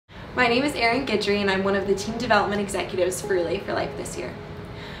My name is Erin Guidry and I'm one of the team development executives for Relay for Life this year.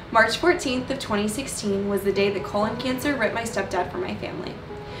 March 14th of 2016 was the day that colon cancer ripped my stepdad from my family.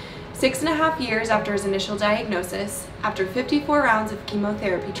 6.5 years after his initial diagnosis, after 54 rounds of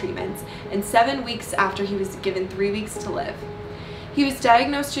chemotherapy treatments, and 7 weeks after he was given 3 weeks to live. He was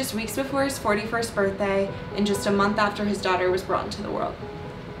diagnosed just weeks before his 41st birthday and just a month after his daughter was brought into the world.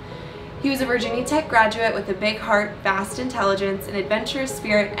 He was a Virginia Tech graduate with a big heart, vast intelligence, an adventurous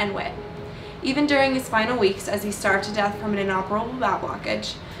spirit, and wit. Even during his final weeks, as he starved to death from an inoperable bowel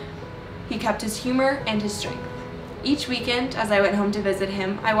blockage, he kept his humor and his strength. Each weekend, as I went home to visit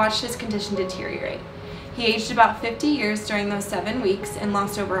him, I watched his condition deteriorate. He aged about 50 years during those 7 weeks and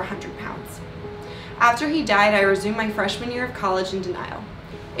lost over 100 pounds. After he died, I resumed my freshman year of college in denial.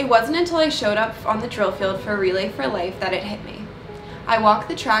 It wasn't until I showed up on the drill field for Relay for Life that it hit me. I walked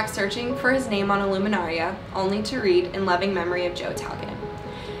the track searching for his name on a luminaria, only to read in loving memory of Joe Talcott.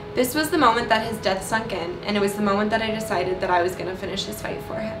 This was the moment that his death sunk in, and it was the moment that I decided that I was going to finish this fight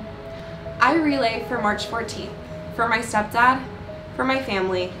for him. I relay for March 14th, for my stepdad, for my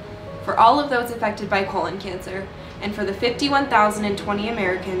family, for all of those affected by colon cancer, and for the 51,020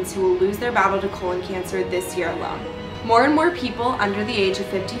 Americans who will lose their battle to colon cancer this year alone. More and more people under the age of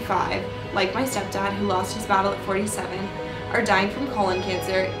 55, like my stepdad who lost his battle at 47, are dying from colon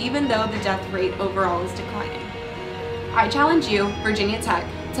cancer, even though the death rate overall is declining. I challenge you, Virginia Tech,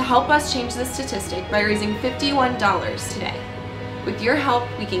 to help us change this statistic by raising $51 today. With your help,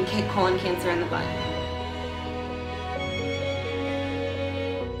 we can kick colon cancer in the butt.